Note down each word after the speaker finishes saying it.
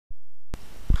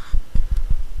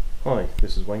Hi,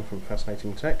 this is Wayne from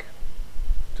Fascinating Tech.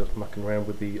 Just mucking around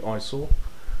with the ISAW.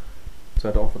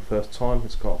 Turned it on for the first time.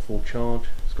 It's got full charge.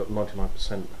 It's got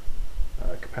 99%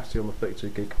 capacity on the 32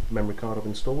 gig memory card I've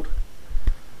installed.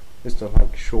 This to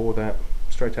make sure that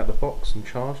straight out the box and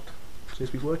charged seems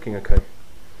to be working okay.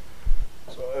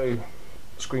 So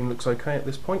the screen looks okay at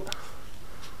this point.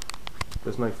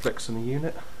 There's no flex in the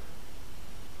unit.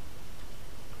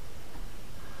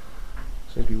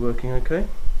 Seems to be working okay.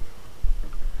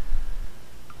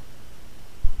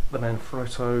 The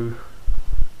Manfrotto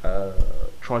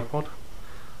tripod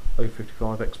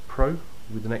 055X Pro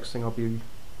with the next thing I'll be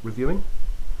reviewing.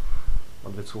 A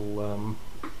little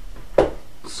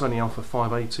Sony Alpha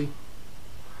 580.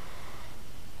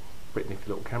 Pretty nifty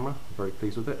little camera, I'm very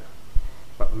pleased with it.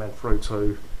 But the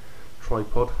Manfrotto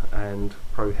tripod and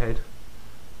Pro head,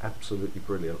 absolutely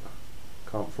brilliant.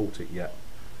 Can't fault it yet,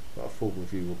 but a full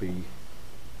review will be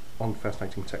on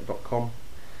fascinatingtech.com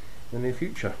in the near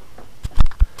future.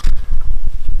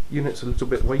 Unit's a little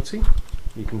bit weighty,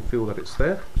 you can feel that it's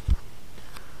there,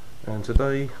 and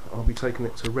today I'll be taking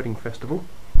it to Reading Festival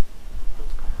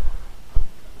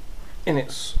in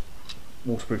its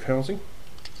waterproof housing.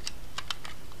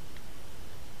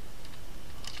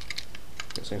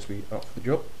 It seems to be up for the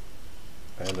job,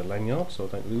 and a lanyard so I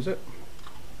don't lose it.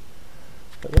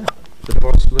 But yeah, the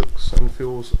device looks and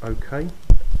feels okay.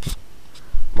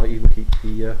 Might even keep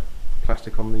the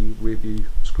plastic on the rear view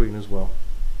screen as well.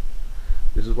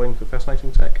 This is Wayne for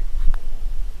Fascinating Tech.